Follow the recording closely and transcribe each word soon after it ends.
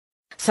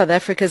South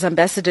Africa's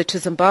ambassador to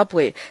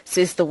Zimbabwe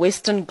says the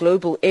Western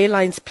Global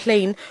Airlines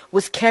plane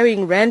was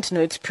carrying rand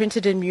notes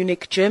printed in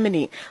Munich,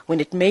 Germany, when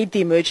it made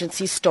the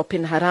emergency stop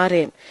in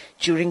Harare.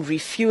 During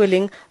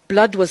refueling,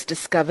 blood was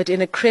discovered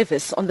in a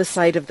crevice on the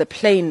side of the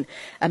plane.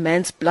 A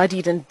man's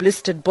bloodied and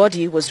blistered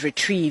body was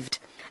retrieved.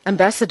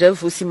 Ambassador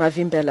Vusi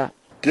Mavimbela.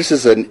 This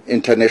is an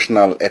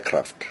international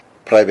aircraft,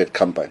 private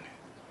company,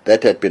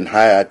 that had been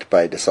hired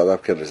by the South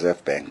African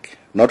Reserve Bank,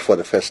 not for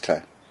the first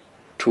time,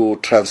 to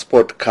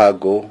transport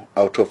cargo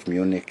out of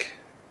Munich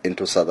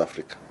into South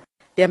Africa.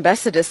 The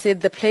ambassador said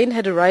the plane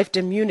had arrived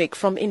in Munich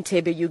from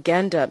Entebbe,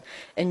 Uganda.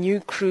 A new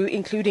crew,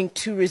 including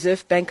 2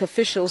 Reserve Bank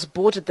officials,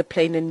 boarded the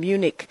plane in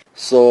Munich.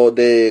 So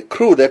the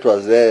crew that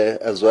was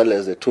there, as well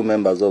as the 2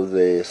 members of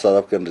the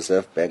South African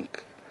Reserve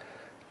Bank,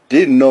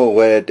 didn't know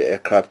where the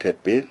aircraft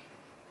had been,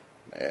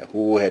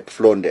 who had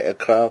flown the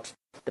aircraft.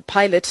 The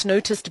pilot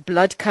noticed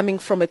blood coming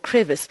from a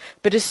crevice,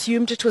 but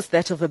assumed it was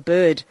that of a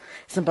bird.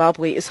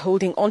 Zimbabwe is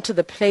holding onto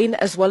the plane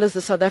as well as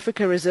the South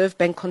Africa Reserve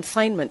Bank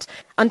consignment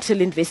until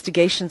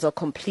investigations are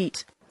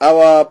complete.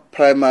 Our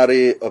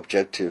primary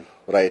objective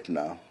right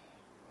now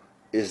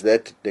is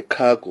that the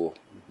cargo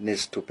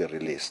needs to be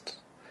released.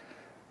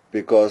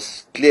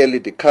 Because clearly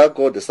the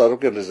cargo, the South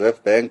African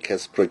Reserve Bank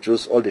has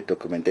produced all the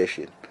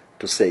documentation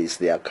to say it's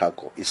their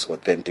cargo, it's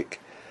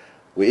authentic.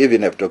 We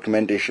even have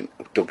documentation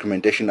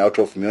out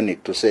of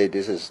Munich to say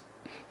this is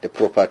the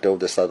property of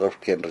the South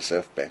African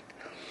Reserve Bank.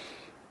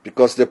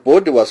 Because the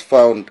body was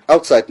found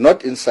outside,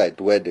 not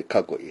inside where the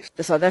cargo is.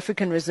 The South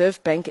African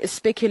Reserve Bank is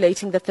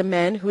speculating that the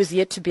man who is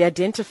yet to be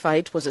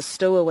identified was a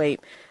stowaway.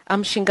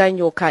 I'm Shingai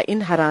Nyoka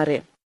in Harare.